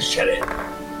you'd like a sherry.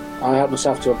 I help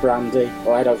myself to a brandy,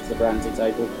 or head over to the brandy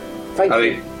table. Thank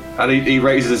you. And he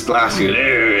raises his glass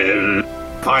and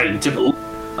goes, fine tipple.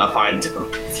 A fine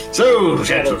tipple. So,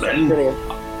 gentlemen, Brilliant.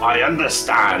 I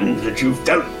understand that you've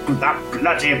dealt with that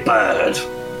bloody bird.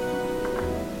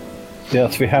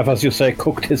 Yes, we have, as you say,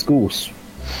 cooked his goose.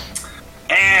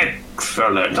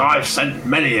 Excellent. I've sent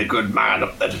many a good man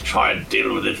up there to try and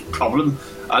deal with this problem,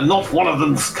 and not one of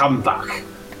them's come back.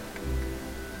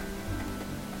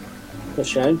 A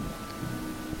shame.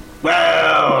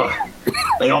 Well,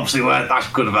 they obviously weren't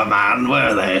that good of a man,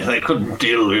 were they? They couldn't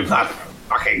deal with that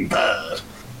fucking bird.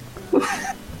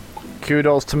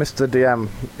 Kudos to Mr. DM.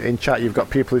 In chat, you've got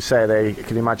people who say they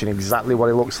can imagine exactly what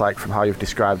he looks like from how you've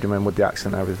described him and with the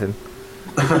accent and everything.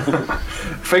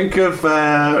 Think of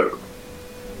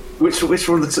which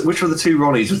one of the two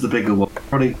Ronnies was the bigger one?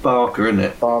 Ronnie Barker, isn't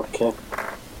it? Barker.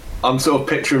 I'm sort of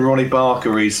picturing Ronnie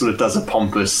Barker where he sort of does a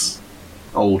pompous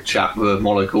old chap with a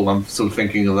monocle. I'm sort of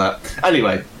thinking of that.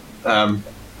 Anyway,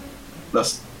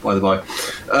 that's by the by.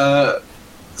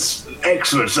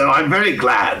 Excellent. So I'm very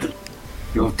glad that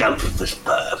you've dealt with this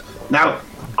bird. Now,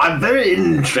 I'm very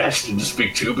interested to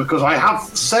speak to you because I have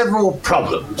several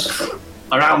problems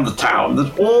around the town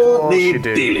that all need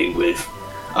dealing with.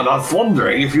 And I was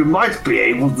wondering if you might be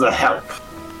able to help.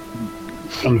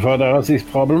 And what are these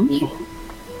problems?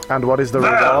 And what is the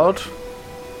reward?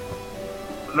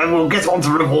 then we'll get on to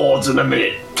rewards in a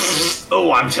minute.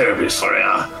 Oh, I'm terribly sorry.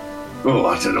 Oh,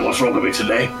 I don't know what's wrong with me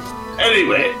today.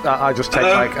 Anyway. I just take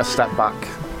like a step back.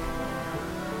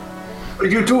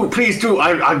 You do, please do.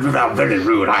 I'm very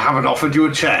rude. I haven't offered you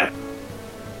a chair.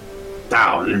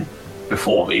 Down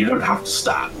before me. You don't have to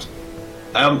stand.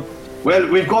 Well,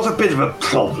 we've got a bit of a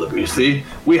problem, you see.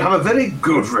 We have a very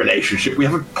good relationship. We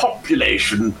have a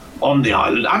population on the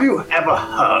island. Have you ever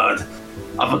heard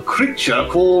of a creature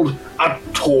called a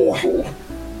turtle?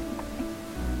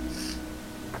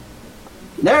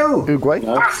 No? Uguay?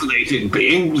 Fascinating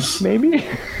beings. Maybe?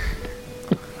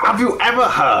 Have you ever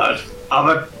heard of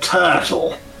a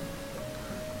turtle?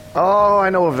 Oh, I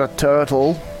know of a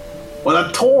turtle. Well,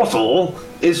 a turtle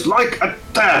is like a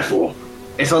turtle.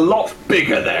 It's a lot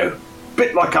bigger, though.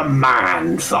 Bit like a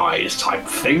man-sized type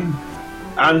thing.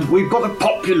 And we've got a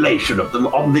population of them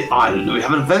on the island. We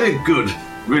have a very good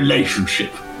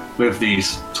relationship with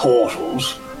these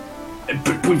turtles.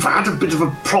 But we've had a bit of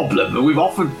a problem, and we've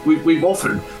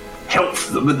often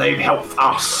helped them, and they've helped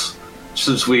us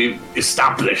since we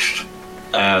established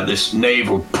this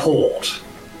naval port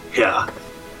here.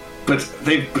 But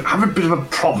they have a bit of a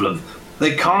problem.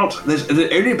 They can't. There's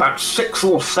only about 6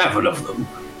 or 7 of them,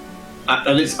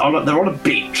 and they're on a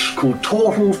beach called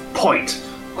Turtle Point,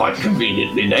 quite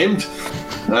conveniently named.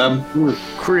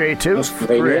 Creative.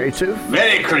 Very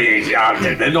creative, aren't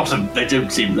they? They're not. They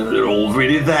don't seem that they're all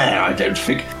really there. I don't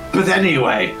think. But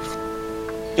anyway,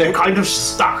 they're kind of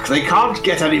stuck. They can't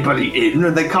get anybody in,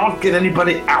 and they can't get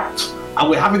anybody out. And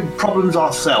we're having problems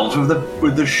ourselves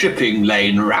with the shipping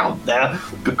lane around there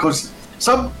because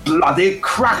some bloody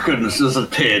kraken has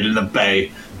appeared in the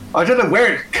bay. I don't know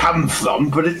where it comes from,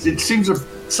 but it seems to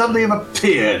suddenly have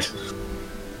appeared.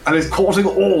 And it's causing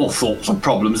all sorts of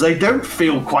problems. They don't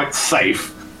feel quite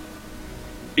safe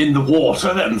in the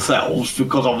water themselves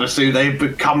because obviously they've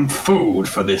become food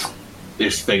for this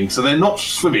thing. So they're not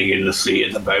swimming in the sea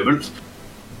at the moment.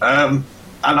 And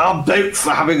our boats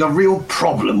are having a real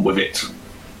problem with it.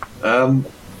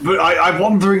 But I'm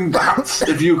wondering perhaps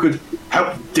if you could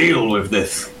help deal with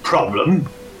this problem.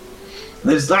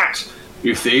 There's that,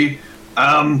 you see.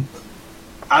 And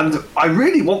I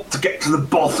really want to get to the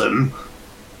bottom.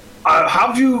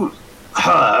 Have you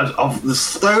heard of the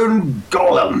stone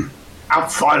golem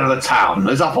outside of the town?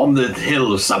 It's up on the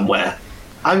hill somewhere.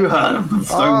 Have you heard of the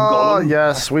stone golem? Oh,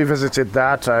 yes, we visited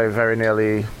that. I very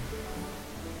nearly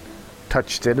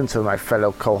touched it until my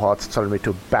fellow cohorts told me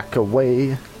to back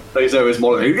away. He's always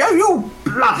more you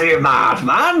bloody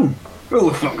madman!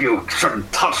 You shouldn't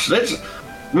touch it.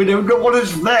 We don't know what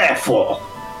it's there for.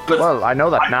 But Well, I know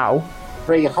that now.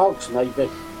 3 hogs, maybe.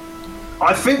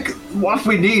 I think what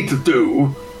we need to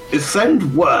do is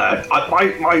send word.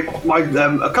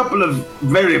 A couple of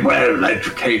very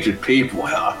well-educated people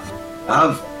here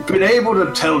have been able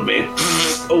to tell me.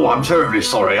 Oh, I'm terribly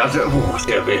sorry.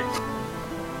 Dear me.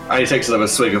 And he takes another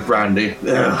swig of brandy.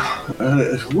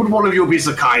 Would one of you be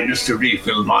so kind as to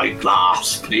refill my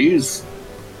glass, please?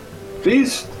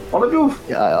 Please, one of you.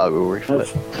 Yeah, I will refill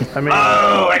it. I mean,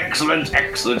 Oh, excellent,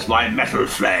 excellent, my metal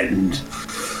friend.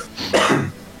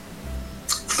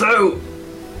 So,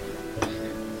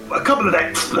 a couple of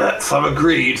experts have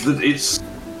agreed that it's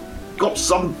got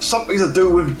something to do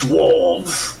with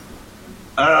dwarves.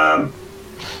 And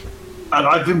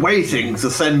I've been waiting to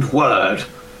send word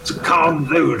to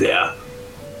Carnlodia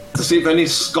to see if any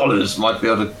scholars might be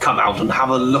able to come out and have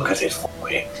a look at it for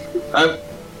me.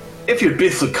 If you'd be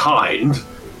so kind,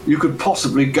 you could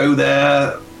possibly go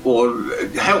there or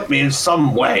help me in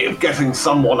some way of getting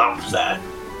someone up there.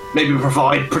 Maybe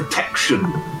provide protection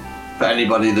for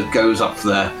anybody that goes up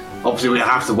there. Obviously, we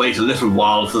have to wait a little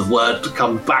while for the word to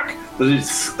come back that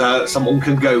it's someone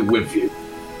can go with you.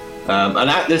 And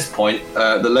at this point,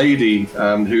 the lady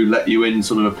who let you in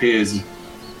sort of appears.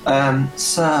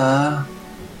 Sir,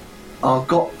 I've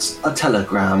got a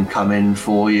telegram coming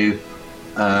for you.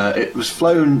 It was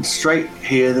flown straight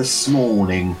here this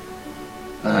morning.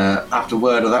 After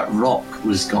word of that rock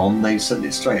was gone, they sent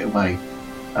it straight away.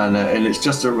 And it's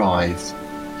just arrived.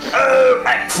 Oh,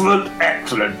 excellent,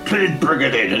 excellent. Please bring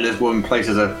it in. And this woman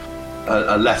places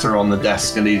a letter on the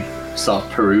desk and he starts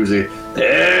perusing.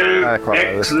 Oh, quite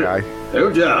like this excellent. guy. Oh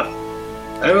dear.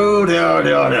 Oh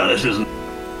dear, this isn't.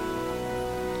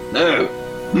 No.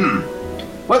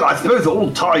 Well, I suppose it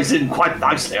all ties in quite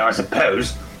nicely, I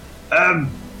suppose.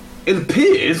 It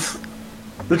appears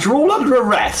that you're all under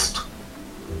arrest.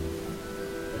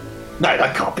 No,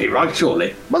 that can't be right,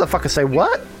 surely. motherfucker, say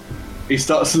what? He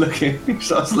starts looking at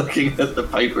the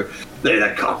paper. No,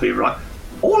 that can't be right.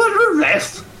 All under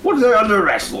arrest? What are they under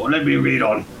arrest for? Let me read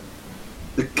on.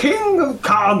 The King of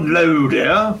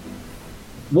Carnlodia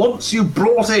wants you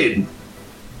brought in.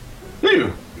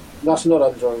 You. That's not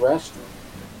under arrest.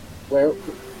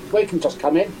 We can just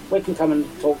come in. We can come and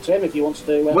talk to him if he wants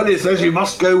to. Well, it says you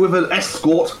must go with an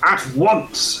escort at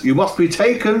once. You must be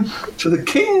taken to the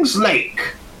King's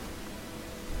Lake.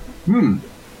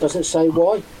 Does it say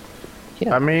why?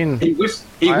 I mean, He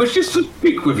wishes to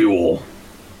speak with you all.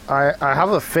 I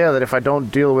have a fear that if I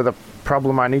don't deal with a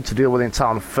problem I need to deal with in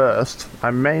town first,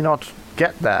 I may not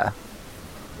get there.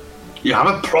 You have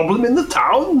a problem in the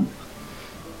town?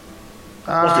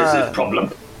 What is this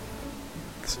problem?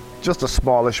 Just a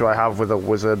small issue I have with a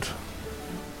wizard.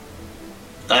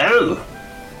 Oh.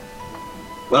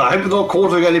 Well, I hope you're not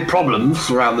causing any problems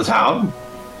around the town.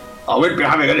 I won't be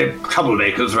having any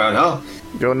troublemakers around here.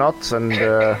 You're not, and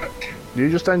you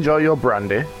just enjoy your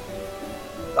brandy.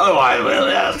 Oh, I will,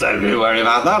 yes, don't you worry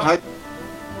about that.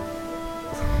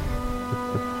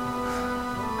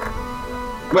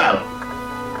 Well,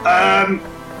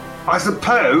 I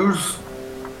suppose...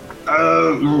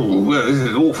 well, this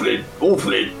is awfully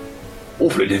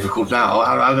difficult now.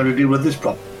 How am I going to deal with this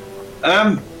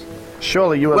problem?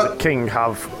 Surely you as a king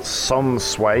have some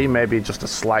sway, maybe just a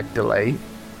slight delay.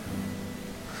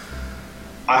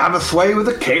 I have a sway with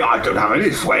the king. I don't have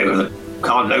any sway with the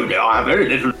Cardone. I have very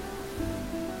little.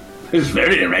 It's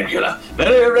very irregular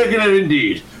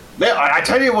indeed. I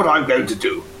tell you what I'm going to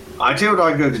do.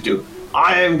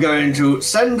 I am going to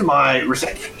send my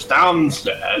receptionist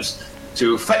downstairs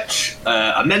to fetch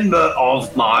a member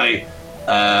of my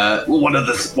one of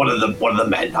the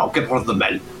men. I'll get one of the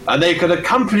men, and they can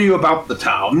accompany you about the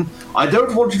town. I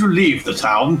don't want you to leave the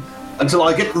town until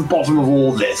I get to the bottom of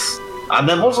all this. And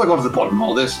then once I got to the bottom of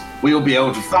all this, we'll be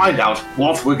able to find out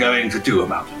what we're going to do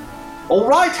about it. All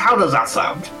right? How does that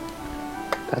sound?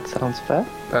 That sounds fair.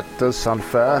 That does sound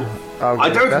fair. I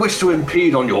don't wish to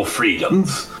impede on your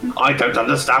freedoms. I don't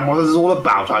understand what this is all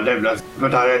about. I don't know,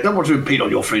 but I don't want to impede on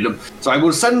your freedom. So I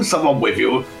will send someone with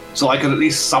you, so I can at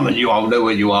least summon you. I'll know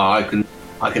where you are.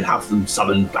 I can have them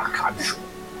summoned back.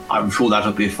 I'm sure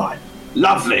that'll be fine.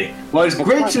 Lovely. Well, it's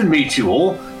great to meet you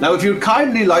all. Now, if you'd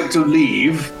kindly like to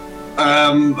leave,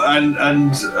 well,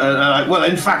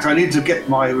 in fact, I need to get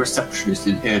my receptionist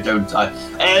in here, don't I?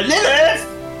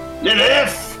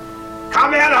 Lilith,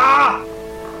 come here now.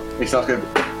 He starts going.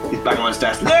 He's banging on his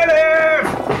desk. Lilith!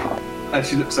 And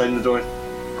she looks in the door.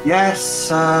 Yes,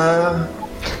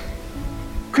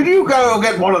 could you go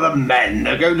get one of the men?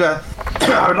 They're going to.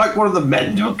 I would like one of the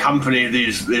men to accompany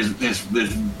this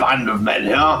band of men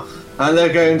here, and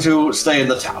they're going to stay in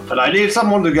the town. But I need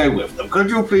someone to go with them. Could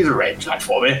you please arrange that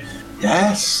for me?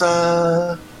 Yes,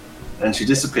 and she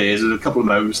disappears. And a couple of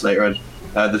moments later,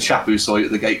 the chap who saw you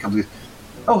at the gate comes.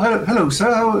 Oh, hello, sir.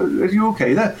 Are you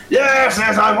okay there? Yes,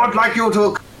 I would like you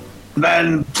to.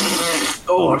 Men.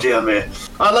 Oh dear me.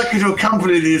 I'd like you to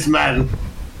accompany these men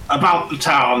about the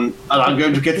town, and I'm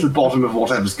going to get to the bottom of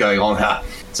whatever's going on here.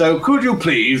 So, could you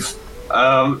please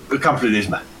accompany these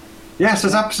men? Yes,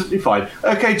 that's absolutely fine.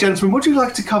 Okay, gentlemen, would you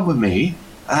like to come with me?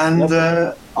 And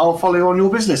I'll follow you on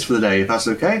your business for the day, if that's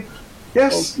okay.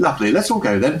 Yes, lovely. Let's all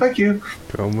go then. Thank you.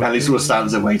 And he sort of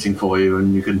stands there waiting for you,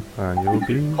 and you can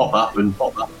pop up and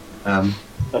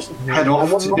head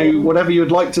off to do whatever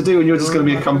you'd like to do, and you're just going to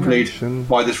be accompanied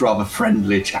by this rather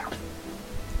friendly chap.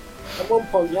 At one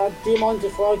point, do you mind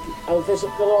if I visit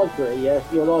the library?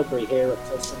 Your library here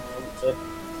at some point.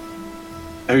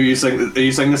 Are you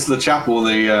saying this to the chap or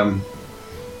the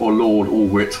or Lord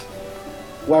Allwit?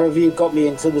 Wherever you got me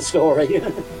into the story.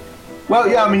 Well,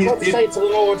 yeah, I mean, say to the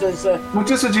Lord as well,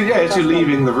 just as you're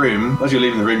leaving the room,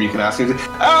 you can ask him.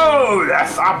 Oh,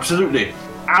 yes, absolutely.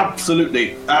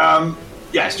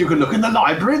 Yes, you can look in the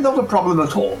library. Not a problem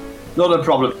at all. Not a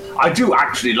problem. I do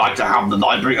actually like to have the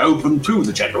library open to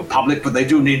the general public, but they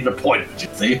do need an appointment, you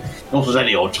see. Not as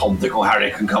any old Tom, Dick or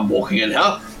Harry can come walking in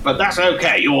here. But that's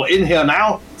okay. You're in here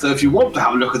now, so if you want to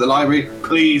have a look at the library,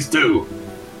 please do.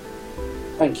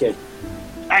 Thank you.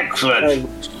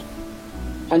 Excellent.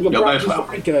 And your brandy's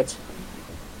very good.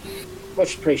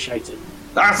 Much appreciated.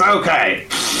 That's okay.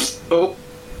 Oh.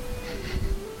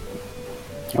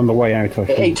 On the way out,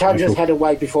 he turns his head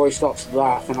away before he stops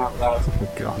laughing out loud. Oh,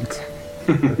 God.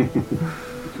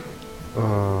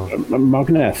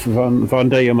 Magnus, one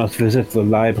day you must visit the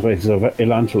libraries of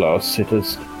Elantelos. It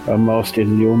is a most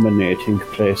illuminating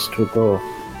place to go.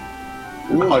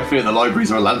 I fear the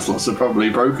libraries of Lancelot are probably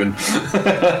broken.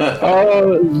 There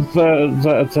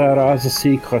are the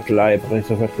secret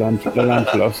libraries of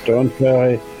Lancelot. Don't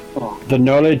worry. The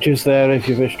knowledge is there if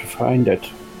you wish to find it.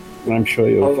 I'm sure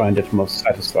you'll find it most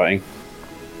satisfying.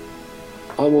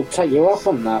 I will take you up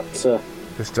on that.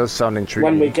 This does sound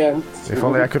intriguing. When we go. If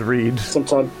only I could read.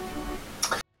 Sometime.